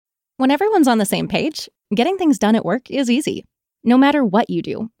When everyone's on the same page, getting things done at work is easy. No matter what you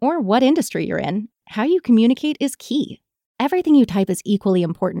do or what industry you're in, how you communicate is key. Everything you type is equally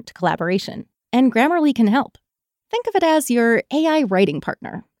important to collaboration, and Grammarly can help. Think of it as your AI writing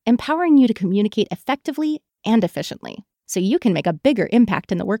partner, empowering you to communicate effectively and efficiently, so you can make a bigger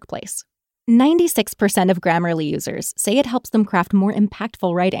impact in the workplace. 96% of Grammarly users say it helps them craft more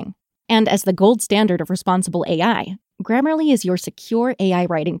impactful writing. And as the gold standard of responsible AI, Grammarly is your secure AI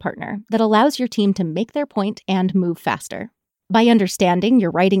writing partner that allows your team to make their point and move faster. By understanding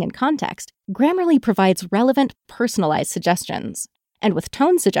your writing and context, Grammarly provides relevant, personalized suggestions. And with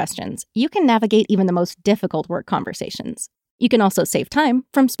tone suggestions, you can navigate even the most difficult work conversations. You can also save time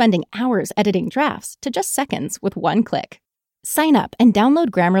from spending hours editing drafts to just seconds with one click. Sign up and download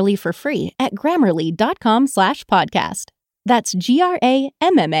Grammarly for free at grammarly.com/podcast. That's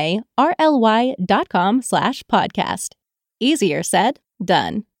GRAMMARLY.com/podcast. Easier said,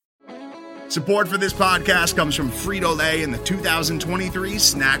 done. Support for this podcast comes from Frito-Lay and the 2023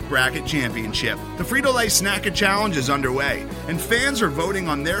 Snack Bracket Championship. The Frito-Lay Snack-It Challenge is underway, and fans are voting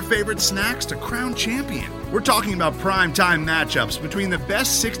on their favorite snacks to crown champion. We're talking about primetime matchups between the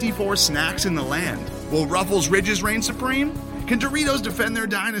best 64 snacks in the land. Will Ruffles Ridges reign supreme? Can Doritos defend their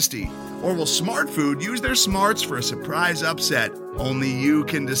dynasty? Or will Smart Food use their smarts for a surprise upset? Only you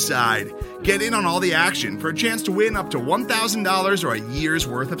can decide. Get in on all the action for a chance to win up to $1,000 or a year's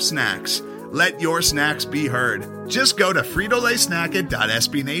worth of snacks. Let your snacks be heard. Just go to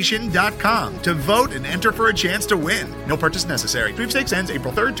fritolaysnackit.sbnation.com to vote and enter for a chance to win. No purchase necessary. Sweepstakes ends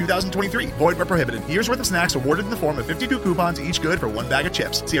April 3rd, 2023. Void where prohibited. Year's worth of snacks awarded in the form of 52 coupons, each good for one bag of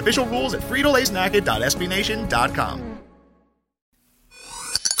chips. See official rules at fritolaysnackit.sbnation.com.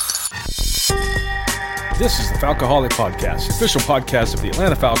 This is the Falcoholic Podcast, official podcast of the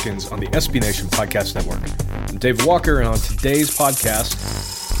Atlanta Falcons on the SB Nation Podcast Network. I'm David Walker, and on today's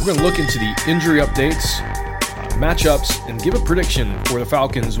podcast, we're going to look into the injury updates, matchups, and give a prediction for the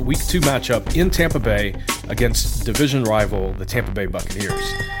Falcons' Week 2 matchup in Tampa Bay against division rival, the Tampa Bay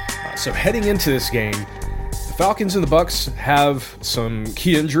Buccaneers. So heading into this game, the Falcons and the Bucs have some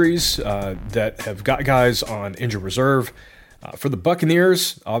key injuries that have got guys on injured reserve. For the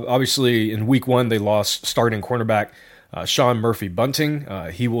Buccaneers, obviously in Week 1, they lost starting cornerback Sean Murphy-Bunting.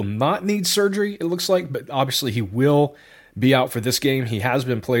 He will not need surgery, it looks like, but obviously he will be out for this game. He has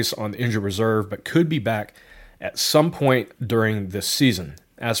been placed on injured reserve, but could be back at some point during this season.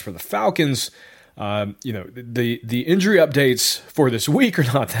 As for the Falcons, the injury updates for this week are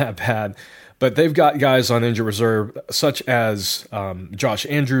not that bad, but they've got guys on injured reserve, such as Josh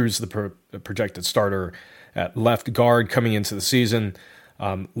Andrews, the projected starter at left guard coming into the season.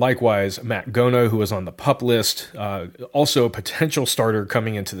 Likewise, Matt Gono, who was on the PUP list, also a potential starter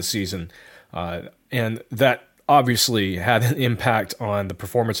coming into the season. And that obviously had an impact on the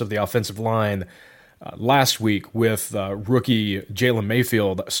performance of the offensive line last week with rookie Jalen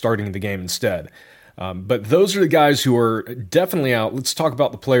Mayfield starting the game instead. But those are the guys who are definitely out. Let's talk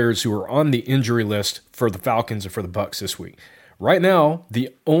about the players who are on the injury list for the Falcons and for the Bucs this week. Right now, the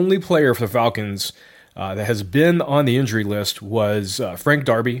only player for the Falcons that has been on the injury list was Frank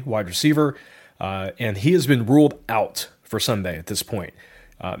Darby, wide receiver, and he has been ruled out for Sunday at this point.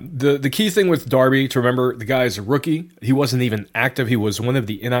 The key thing with Darby to remember, the guy is a rookie. He wasn't even active. He was one of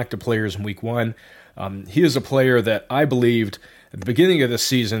the inactive players in Week 1. He is a player that I believed at the beginning of this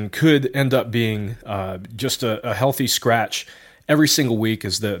season could end up being just a healthy scratch every single week,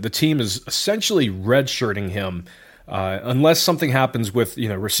 as the team is essentially redshirting him unless something happens with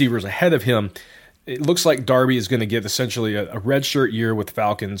receivers ahead of him. It looks like Darby is going to get essentially a redshirt year with the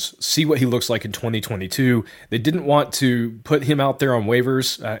Falcons, see what he looks like in 2022. They didn't want to put him out there on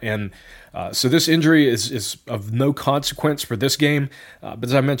waivers, so this injury is of no consequence for this game. But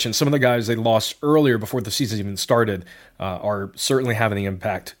as I mentioned, some of the guys they lost earlier before the season even started are certainly having an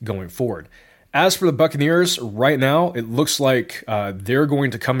impact going forward. As for the Buccaneers, right now, it looks like they're going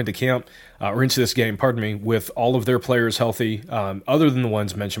to come into camp, or into this game, with all of their players healthy, other than the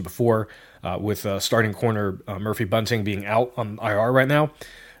ones mentioned before, with starting corner Murphy-Bunting being out on IR right now.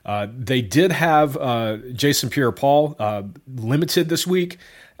 They did have Jason Pierre-Paul limited this week,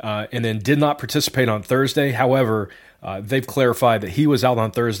 and then did not participate on Thursday. However, they've clarified that he was out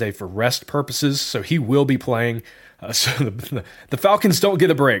on Thursday for rest purposes, so he will be playing. So the Falcons don't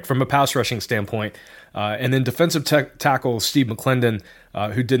get a break from a pass rushing standpoint. And then defensive tackle Steve McClendon,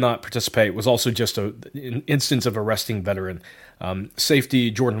 who did not participate, was also just an instance of a resting veteran.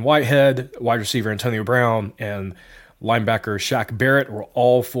 Safety Jordan Whitehead, wide receiver Antonio Brown, and linebacker Shaq Barrett were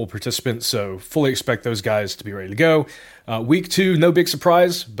all full participants, so fully expect those guys to be ready to go. Week 2, no big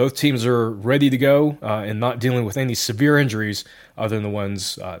surprise. Both teams are ready to go and not dealing with any severe injuries other than the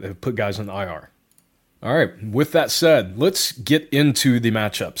ones that have put guys on the IR. All right, with that said, let's get into the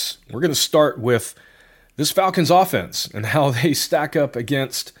matchups. We're going to start with this Falcons offense and how they stack up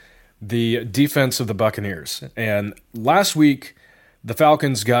against the defense of the Buccaneers. And last week, the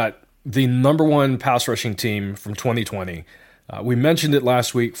Falcons got the number 1 pass rushing team from 2020. We mentioned it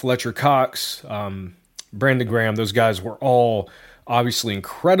last week. Fletcher Cox, Brandon Graham, those guys were all obviously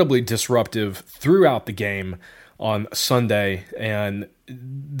incredibly disruptive throughout the game on Sunday, and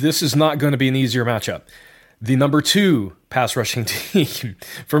this is not going to be an easier matchup. The number 2 pass rushing team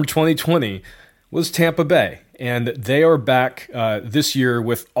from 2020 was Tampa Bay, and they are back this year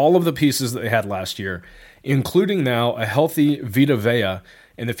with all of the pieces that they had last year, including now a healthy Vita Vea.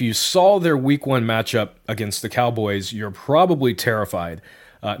 And if you saw their Week 1 matchup against the Cowboys, you're probably terrified.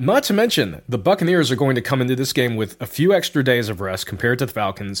 Not to mention, the Buccaneers are going to come into this game with a few extra days of rest compared to the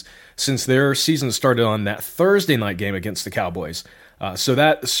Falcons, since their season started on that Thursday night game against the Cowboys. So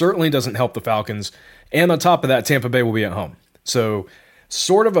that certainly doesn't help the Falcons. And on top of that, Tampa Bay will be at home. So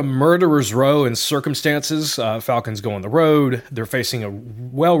sort of a murderer's row in circumstances. Falcons go on the road. They're facing a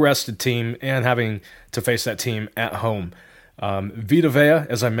well-rested team and having to face that team at home. Vita Vea,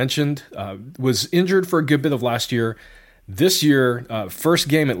 as I mentioned, was injured for a good bit of last year. This year, first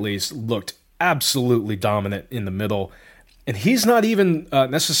game at least, looked absolutely dominant in the middle. And he's not even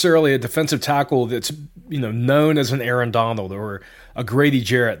necessarily a defensive tackle that's known as an Aaron Donald or a Grady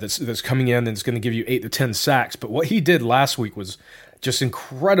Jarrett that's coming in and is going to give you 8 to 10 sacks. But what he did last week was just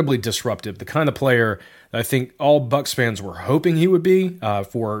incredibly disruptive. The kind of player that I think all Bucs fans were hoping he would be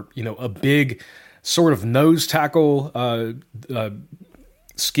for a big sort of nose tackle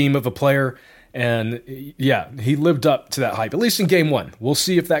scheme of a player. And yeah, he lived up to that hype, at least in game 1. We'll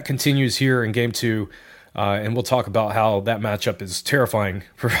see if that continues here in game 2. And we'll talk about how that matchup is terrifying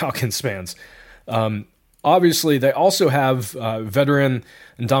for Falcons fans. Obviously, they also have veteran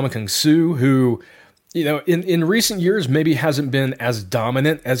Ndamukong Suh, who, in recent years maybe hasn't been as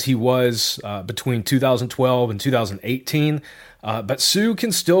dominant as he was between 2012 and 2018. But Suh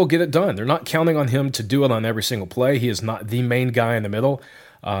can still get it done. They're not counting on him to do it on every single play. He is not the main guy in the middle.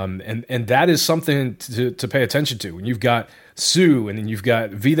 And that is something to pay attention to. When you've got Suh and then you've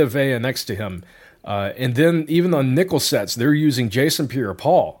got Vita Vea next to him. And then even on nickel sets, they're using Jason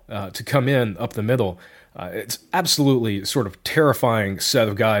Pierre-Paul to come in up the middle. It's absolutely sort of terrifying set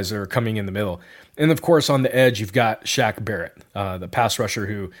of guys that are coming in the middle. And of course, on the edge, you've got Shaq Barrett, the pass rusher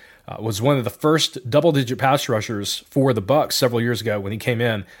who was one of the first double-digit pass rushers for the Bucs several years ago when he came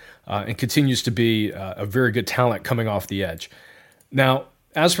in, and continues to be a very good talent coming off the edge. Now,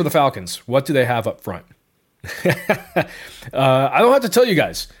 as for the Falcons, what do they have up front? I don't have to tell you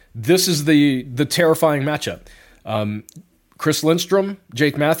guys. This is the terrifying matchup. Chris Lindstrom,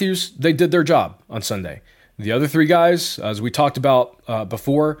 Jake Matthews, they did their job on Sunday. The other 3 guys, as we talked about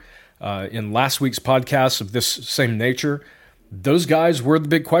before in last week's podcast of this same nature, those guys were the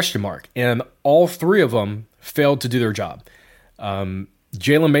big question mark, and all 3 of them failed to do their job.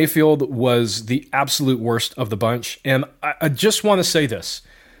 Jalen Mayfield was the absolute worst of the bunch, and I just want to say this.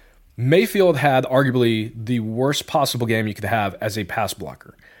 Mayfield had arguably the worst possible game you could have as a pass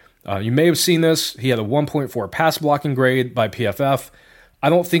blocker. You may have seen this. He had a 1.4 pass blocking grade by PFF. I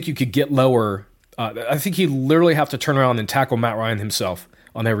don't think you could get lower. I think he'd literally have to turn around and tackle Matt Ryan himself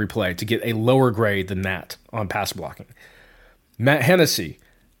on every play to get a lower grade than that on pass blocking. Matt Hennessy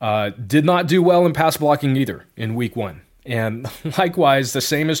did not do well in pass blocking either in week 1. And likewise, the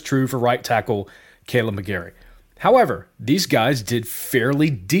same is true for right tackle Caleb McGarry. However, these guys did fairly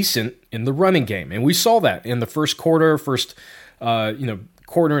decent in the running game. And we saw that in the first quarter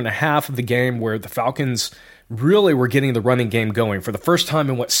and a half of the game, where the Falcons really were getting the running game going for the first time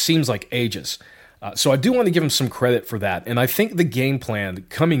in what seems like ages. So I do want to give them some credit for that. And I think the game plan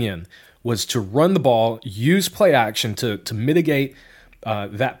coming in was to run the ball, use play action to mitigate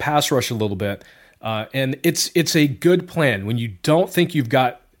that pass rush a little bit. And it's a good plan when you don't think you've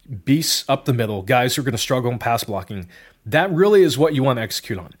got beasts up the middle, guys who are going to struggle in pass blocking. That really is what you want to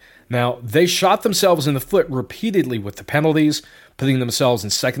execute on. Now, they shot themselves in the foot repeatedly with the penalties, putting themselves in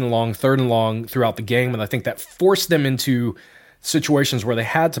 2nd and long, 3rd and long throughout the game, and I think that forced them into situations where they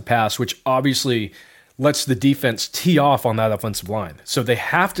had to pass, which obviously lets the defense tee off on that offensive line. So they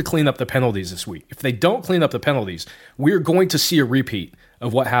have to clean up the penalties this week. If they don't clean up the penalties, we're going to see a repeat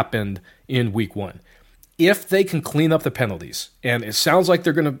of what happened in week 1. If they can clean up the penalties, and it sounds like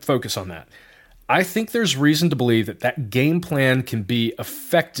they're going to focus on that, I think there's reason to believe that game plan can be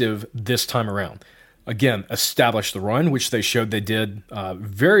effective this time around. again, establish the run, which they showed they did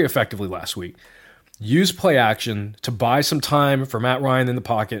very effectively last week. Use play action to buy some time for Matt Ryan in the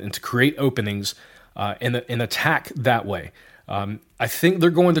pocket and to create openings and attack that way. I think they're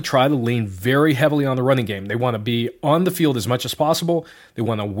going to try to lean very heavily on the running game. They want to be on the field as much as possible. They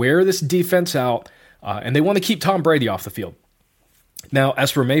want to wear this defense out, and they want to keep Tom Brady off the field. Now,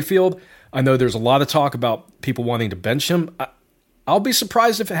 as for Mayfield, I know there's a lot of talk about people wanting to bench him. I'll be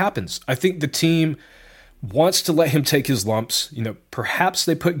surprised if it happens. I think the team wants to let him take his lumps. Perhaps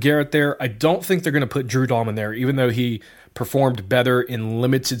they put Garrett there. I don't think they're going to put Drew Dalman there, even though he performed better in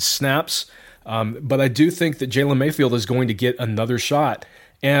limited snaps. But I do think that Jalen Mayfield is going to get another shot.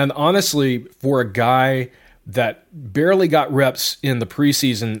 And honestly, for a guy that barely got reps in the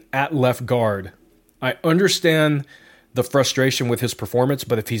preseason at left guard, I understand the frustration with his performance,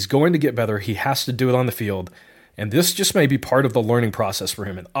 but if he's going to get better, he has to do it on the field. And this just may be part of the learning process for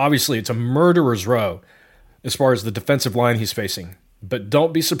him. And obviously, it's a murderer's row as far as the defensive line he's facing. But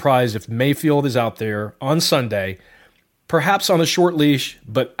don't be surprised if Mayfield is out there on Sunday, perhaps on a short leash,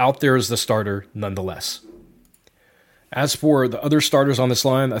 but out there as the starter nonetheless. As for the other starters on this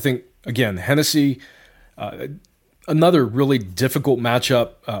line, I think, again, Hennessy, another really difficult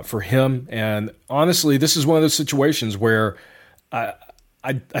matchup for him. And honestly, this is one of those situations where I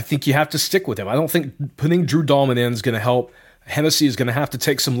think you have to stick with him. I don't think putting Drew Dalman in is going to help. Hennessy is going to have to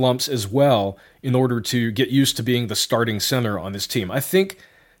take some lumps as well in order to get used to being the starting center on this team. I think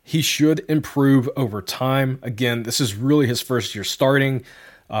he should improve over time. Again, this is really his first year starting.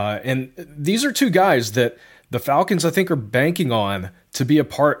 And these are two guys that the Falcons, I think, are banking on to be a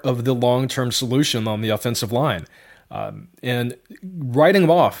part of the long-term solution on the offensive line. And writing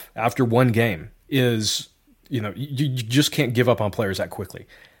them off after one game is, you just can't give up on players that quickly.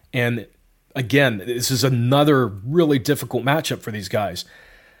 And again, this is another really difficult matchup for these guys.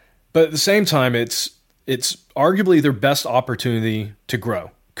 But at the same time, it's arguably their best opportunity to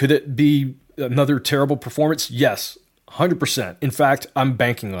grow. Could it be another terrible performance? Yes, 100%. In fact, I'm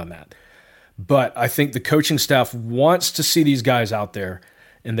banking on that. But I think the coaching staff wants to see these guys out there,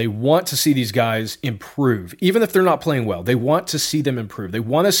 and they want to see these guys improve. Even if they're not playing well, they want to see them improve. They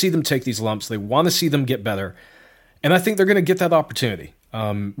want to see them take these lumps. They want to see them get better. And I think they're going to get that opportunity.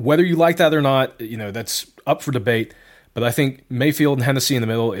 Whether you like that or not, that's up for debate. But I think Mayfield and Hennessy in the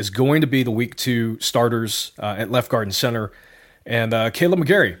middle is going to be the week 2 starters at left guard and center. And Caleb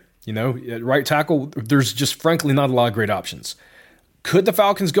McGarry, at right tackle, there's just frankly not a lot of great options. Could the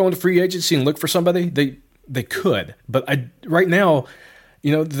Falcons go into free agency and look for somebody? They could. But right now,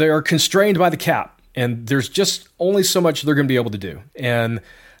 they are constrained by the cap. And there's just only so much they're going to be able to do. And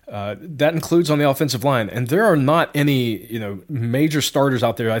that includes on the offensive line. And there are not any, major starters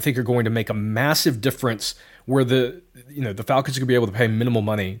out there I think are going to make a massive difference where the Falcons are going to be able to pay minimal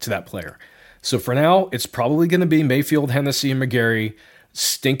money to that player. So for now, it's probably going to be Mayfield, Hennessy, and McGarry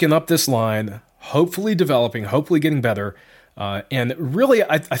stinking up this line, hopefully developing, hopefully getting better. And really,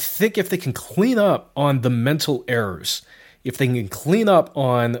 I think if they can clean up on the mental errors, if they can clean up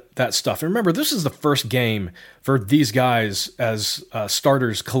on that stuff. And remember, this is the first game for these guys as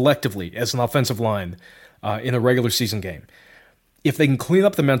starters collectively as an offensive line in a regular season game. If they can clean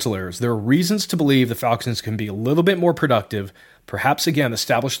up the mental errors, there are reasons to believe the Falcons can be a little bit more productive, perhaps, again,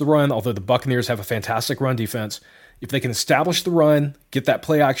 establish the run, although the Buccaneers have a fantastic run defense. If they can establish the run, get that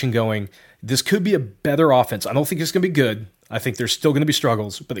play action going, this could be a better offense. I don't think it's going to be good. I think there's still going to be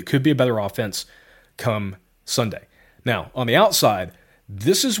struggles, but it could be a better offense come Sunday. Now, on the outside,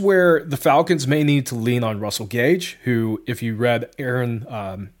 this is where the Falcons may need to lean on Russell Gage, who, if you read Aaron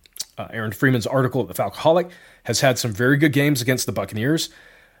Freeman's article at the Falcoholic, has had some very good games against the Buccaneers.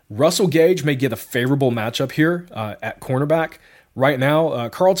 Russell Gage may get a favorable matchup here at cornerback. Right now,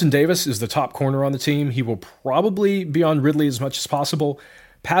 Carlton Davis is the top corner on the team. He will probably be on Ridley as much as possible.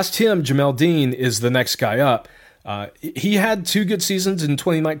 Past him, Jamel Dean is the next guy up. He had 2 good seasons in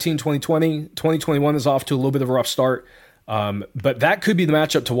 2019, 2020. 2021 is off to a little bit of a rough start. But that could be the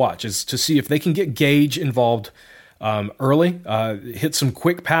matchup to watch, is to see if they can get Gage involved early, hit some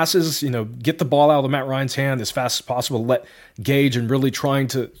quick passes, get the ball out of Matt Ryan's hand as fast as possible, let Gage and really try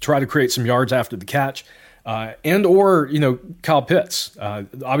to create some yards after the catch. Or Kyle Pitts.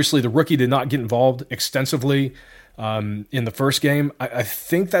 Obviously, the rookie did not get involved extensively in the first game. I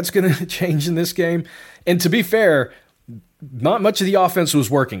think that's going to change in this game. And to be fair, not much of the offense was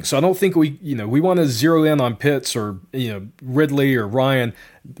working. So I don't think we want to zero in on Pitts or Ridley or Ryan.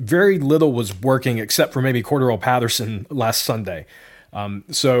 Very little was working except for maybe Cordarrelle Patterson last Sunday.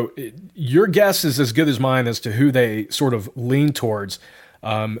 So your guess is as good as mine as to who they sort of lean towards.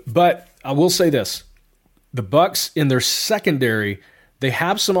 But I will say this. The Bucs in their secondary, they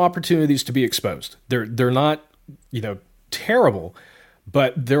have some opportunities to be exposed. They're not, terrible,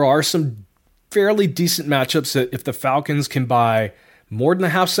 but there are some fairly decent matchups that if the Falcons can buy more than a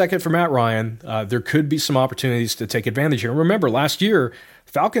half second for Matt Ryan, there could be some opportunities to take advantage here. And remember, last year,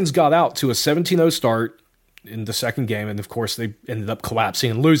 Falcons got out to a 17-0 start in the second game, and of course they ended up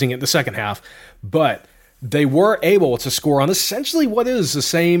collapsing and losing it in the second half. But they were able to score on essentially what is the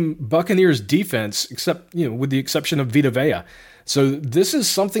same Buccaneers defense, except with the exception of Vita Vea. So this is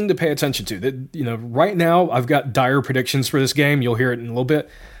something to pay attention to. That right now I've got dire predictions for this game. You'll hear it in a little bit.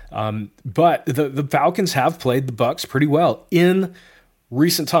 But the Falcons have played the Bucs pretty well in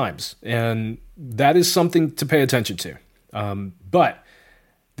recent times, and that is something to pay attention to. But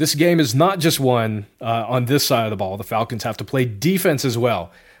this game is not just won on this side of the ball. The Falcons have to play defense as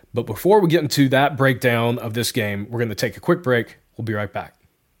well. But before we get into that breakdown of this game, we're going to take a quick break. We'll be right back.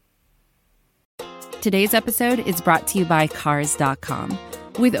 Today's episode is brought to you by Cars.com.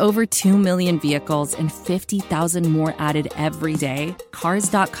 With over 2 million vehicles and 50,000 more added every day,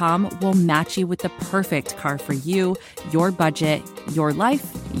 Cars.com will match you with the perfect car for you, your budget, your life,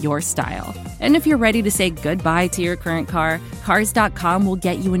 your style. And if you're ready to say goodbye to your current car, Cars.com will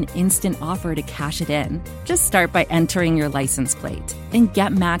get you an instant offer to cash it in. Just start by entering your license plate and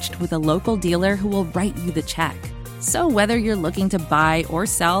get matched with a local dealer who will write you the check. So whether you're looking to buy or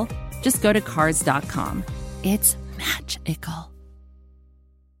sell, just go to Cars.com. It's magical.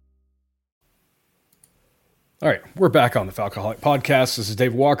 All right, we're back on the Falcoholic Podcast. This is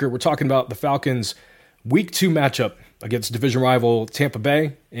Dave Walker. We're talking about the Falcons' Week 2 matchup against division rival Tampa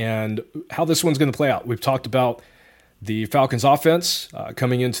Bay and how this one's going to play out. We've talked about the Falcons' offense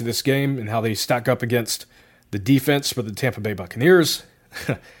coming into this game and how they stack up against the defense for the Tampa Bay Buccaneers.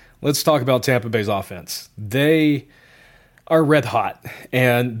 Let's talk about Tampa Bay's offense. They are red hot,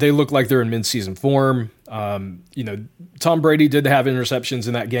 and they look like they're in mid-season form. Tom Brady did have interceptions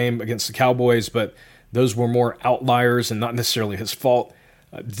in that game against the Cowboys, but those were more outliers and not necessarily his fault.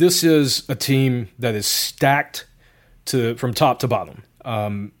 This is a team that is stacked from top to bottom.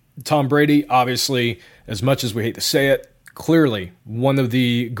 Tom Brady, obviously, as much as we hate to say it, clearly one of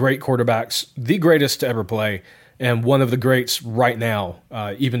the great quarterbacks, the greatest to ever play, and one of the greats right now,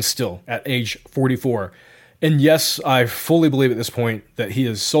 even still at age 44. And yes, I fully believe at this point that he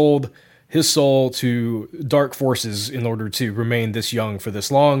has sold his soul to dark forces in order to remain this young for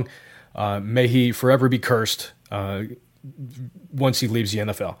this long. May he forever be cursed once he leaves the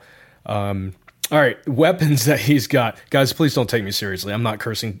NFL. All right, weapons that he's got. Guys, please don't take me seriously. I'm not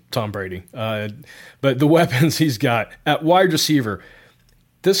cursing Tom Brady. But the weapons he's got at wide receiver,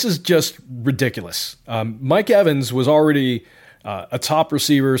 this is just ridiculous. Mike Evans was already a top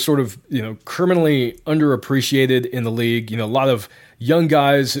receiver, sort of criminally underappreciated in the league. A lot of young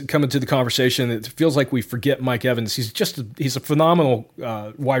guys come into the conversation. It feels like we forget Mike Evans. He's a phenomenal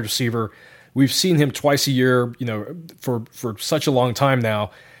wide receiver. We've seen him twice a year, for such a long time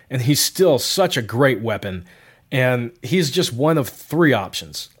now, and he's still such a great weapon. And he's just one of 3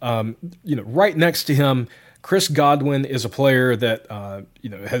 options. Right next to him, Chris Godwin is a player that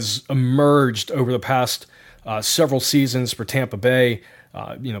has emerged over the past several seasons for Tampa Bay.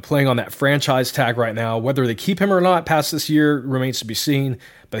 Playing on that franchise tag right now. Whether they keep him or not past this year remains to be seen,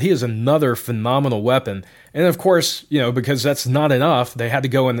 but he is another phenomenal weapon. And of course, because that's not enough, they had to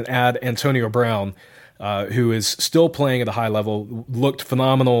go in and add Antonio Brown, who is still playing at a high level, looked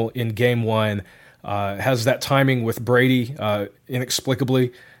phenomenal in game 1, has that timing with Brady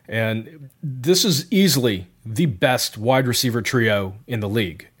inexplicably. And this is easily the best wide receiver trio in the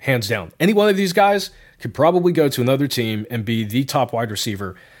league, hands down. Any one of these guys could probably go to another team and be the top wide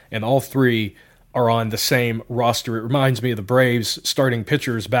receiver, and all 3 are on the same roster. It reminds me of the Braves starting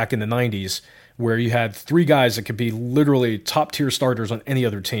pitchers back in the 90s, where you had 3 guys that could be literally top-tier starters on any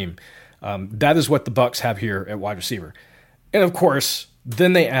other team. That is what the Bucs have here at wide receiver. And of course,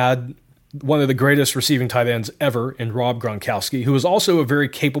 then they add one of the greatest receiving tight ends ever in Rob Gronkowski, who is also a very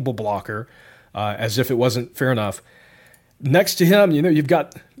capable blocker, as if it wasn't fair enough. Next to him, you've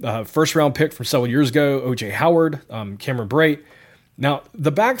got first-round pick from several years ago, O.J. Howard, Cameron Brate. Now,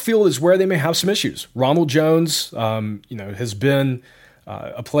 the backfield is where they may have some issues. Ronald Jones, has been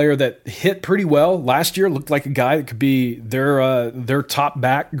a player that hit pretty well last year. Looked like a guy that could be their top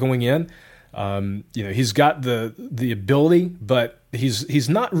back going in. He's got the ability, but he's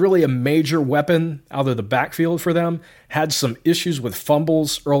not really a major weapon out of the backfield for them. Had some issues with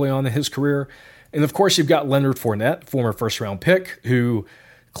fumbles early on in his career. And of course, you've got Leonard Fournette, former first-round pick, who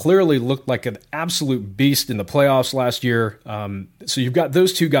clearly looked like an absolute beast in the playoffs last year. So you've got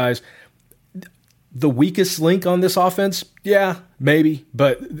those 2 guys. The weakest link on this offense, yeah, maybe,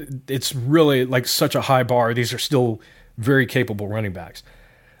 but it's really like such a high bar. These are still very capable running backs.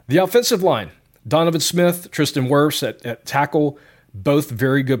 The offensive line, Donovan Smith, Tristan Wirfs at tackle, both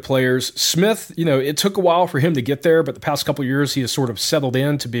very good players. Smith, it took a while for him to get there, but the past couple of years he has sort of settled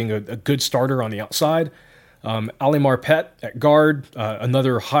into being a good starter on the outside. Ali Marpet at guard,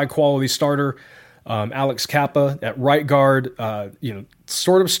 another high-quality starter. Alex Kappa at right guard,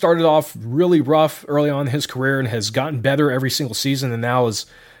 sort of started off really rough early on in his career and has gotten better every single season and now is,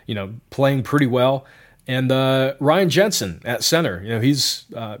 playing pretty well. And Ryan Jensen at center, he's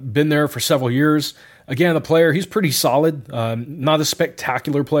been there for several years. Again, a player, he's pretty solid, not a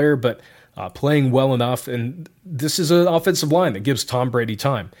spectacular player, but playing well enough. And this is an offensive line that gives Tom Brady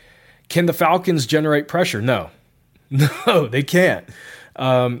time. Can the Falcons generate pressure? No, they can't.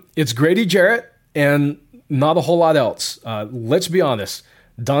 It's Grady Jarrett and not a whole lot else. Let's be honest.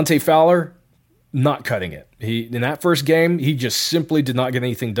 Dante Fowler, not cutting it. In that first game, he just simply did not get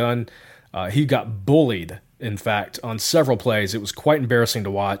anything done. He got bullied, in fact, on several plays. It was quite embarrassing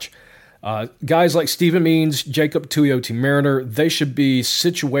to watch. Guys like Steven Means, Jacob Tuioti Mariner, they should be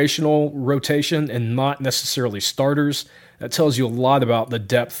situational rotation and not necessarily starters. That tells you a lot about the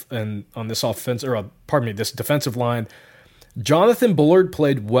depth on this this defensive line. Jonathan Bullard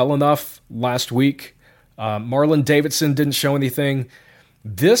played well enough last week. Marlon Davidson didn't show anything.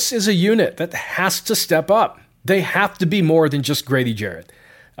 This is a unit that has to step up. They have to be more than just Grady Jarrett.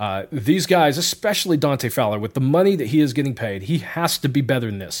 These guys, especially Dante Fowler, with the money that he is getting paid, he has to be better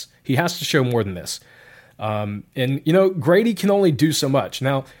than this. He has to show more than this. Grady can only do so much.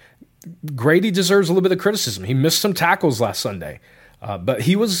 Now, Grady deserves a little bit of criticism. He missed some tackles last Sunday, but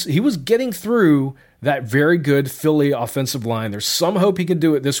he was getting through that very good Philly offensive line. There's some hope he can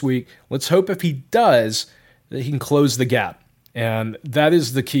do it this week. Let's hope if he does that he can close the gap, and that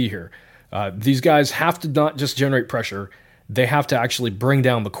is the key here. These guys have to not just generate pressure. They have to actually bring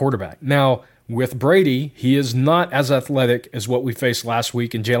down the quarterback. Now, with Brady, he is not as athletic as what we faced last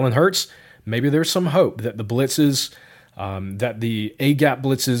week in Jalen Hurts. Maybe there's some hope that the blitzes, that the A-gap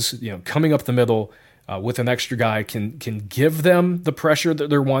blitzes, coming up the middle with an extra guy can give them the pressure that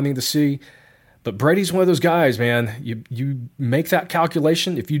they're wanting to see. But Brady's one of those guys, man. You make that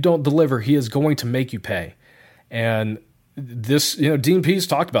calculation. If you don't deliver, he is going to make you pay. And this, Dean Pease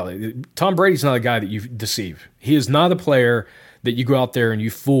talked about it. Tom Brady's not a guy that you deceive. He is not a player that you go out there and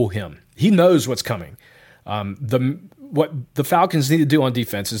you fool him. He knows what's coming. What the Falcons need to do on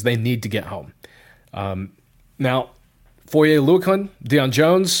defense is they need to get home. Now, Foye Oluokun, Deion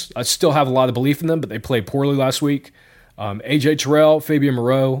Jones, I still have a lot of belief in them, but they played poorly last week. A.J. Terrell, Fabian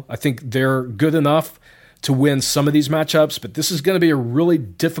Moreau, I think they're good enough to win some of these matchups, but this is going to be a really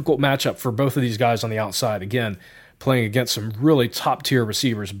difficult matchup for both of these guys on the outside. Again, playing against some really top-tier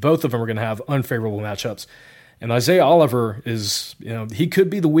receivers. Both of them are going to have unfavorable matchups. And Isaiah Oliver is, he could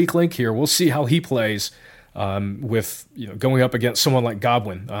be the weak link here. We'll see how he plays with, going up against someone like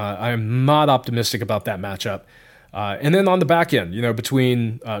Godwin. I am not optimistic about that matchup. And then on the back end,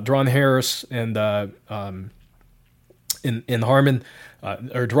 between Deron Harris and in Harmon,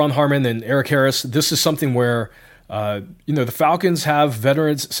 or Deron Harmon and Eric Harris, this is something where, the Falcons have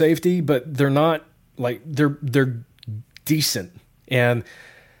veterans safety, but they're not they're decent. And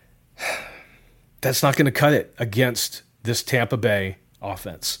that's not going to cut it against this Tampa Bay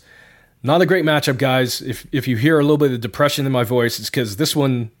offense. Not a great matchup, guys. If you hear a little bit of depression in my voice, it's because this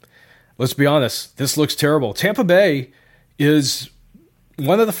one, let's be honest, this looks terrible. Tampa Bay is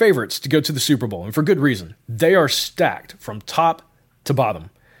one of the favorites to go to the Super Bowl, and for good reason. They are stacked from top to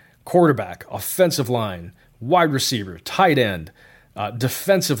bottom. Quarterback, offensive line, wide receiver, tight end,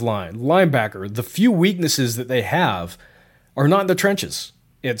 defensive line, linebacker. The few weaknesses that they have are not in the trenches.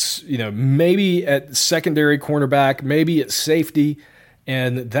 It's, maybe at secondary cornerback, maybe at safety,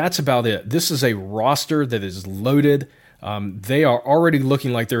 and that's about it. This is a roster that is loaded. They are already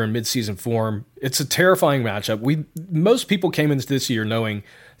looking like they're in midseason form. It's a terrifying matchup. Most people came into this year knowing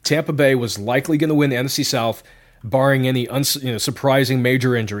Tampa Bay was likely going to win the NFC South, barring any surprising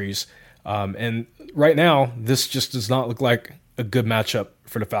major injuries. And right now, this just does not look like a good matchup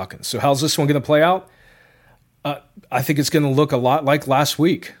for the Falcons. So how's this one going to play out? I think it's going to look a lot like last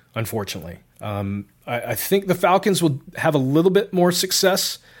week, unfortunately. I think the Falcons will have a little bit more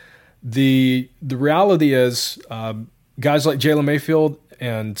success. The reality is guys like Jalen Mayfield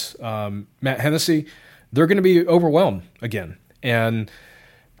and Matt Hennessy, they're going to be overwhelmed again. And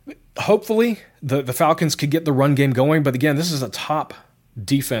hopefully the Falcons could get the run game going. But again, this is a top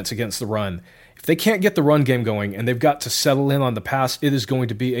defense against the run. If they can't get the run game going and they've got to settle in on the pass, it is going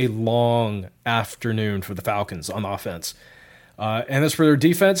to be a long afternoon for the Falcons on offense. And as for their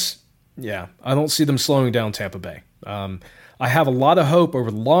defense, I don't see them slowing down Tampa Bay. I have a lot of hope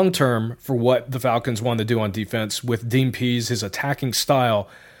over the long term for what the Falcons want to do on defense with Dean Pease, his attacking style.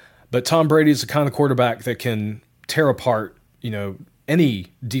 But Tom Brady is the kind of quarterback that can tear apart, any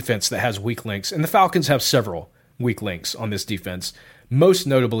defense that has weak links. And the Falcons have several weak links on this defense, most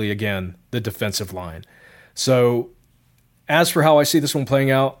notably, again, the defensive line. So as for how I see this one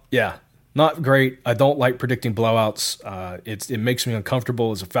playing out, not great. I don't like predicting blowouts. It makes me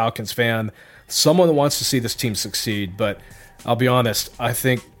uncomfortable as a Falcons fan, someone that wants to see this team succeed. But I'll be honest, I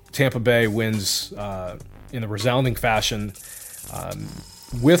think Tampa Bay wins in a resounding fashion,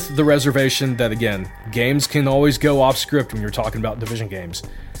 with the reservation that, again, games can always go off script when you're talking about division games.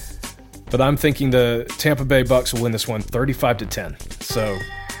 But I'm thinking the Tampa Bay Bucs will win this one 35-10. So,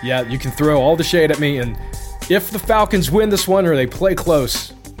 you can throw all the shade at me, and if the Falcons win this one or they play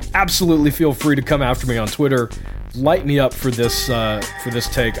close, absolutely feel free to come after me on Twitter. Light me up for this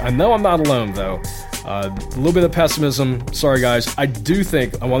take. I know I'm not alone, though. A little bit of pessimism. Sorry, guys. I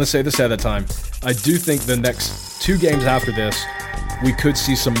want to say this ahead of time, I do think the next 2 games after this, we could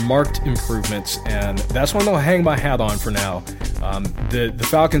see some marked improvements, and that's one I'll hang my hat on for now. The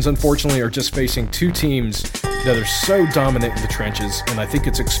Falcons, unfortunately, are just facing 2 teams that are so dominant in the trenches, and I think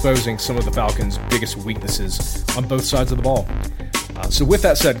it's exposing some of the Falcons' biggest weaknesses on both sides of the ball. So with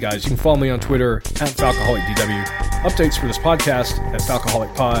that said, guys, you can follow me on Twitter at FalcoholicDW, updates for this podcast at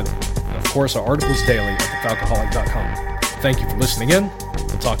FalcoholicPod, and of course our articles daily at thefalcoholic.com. Thank you for listening in.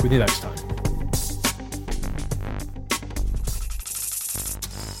 We'll talk with you next time.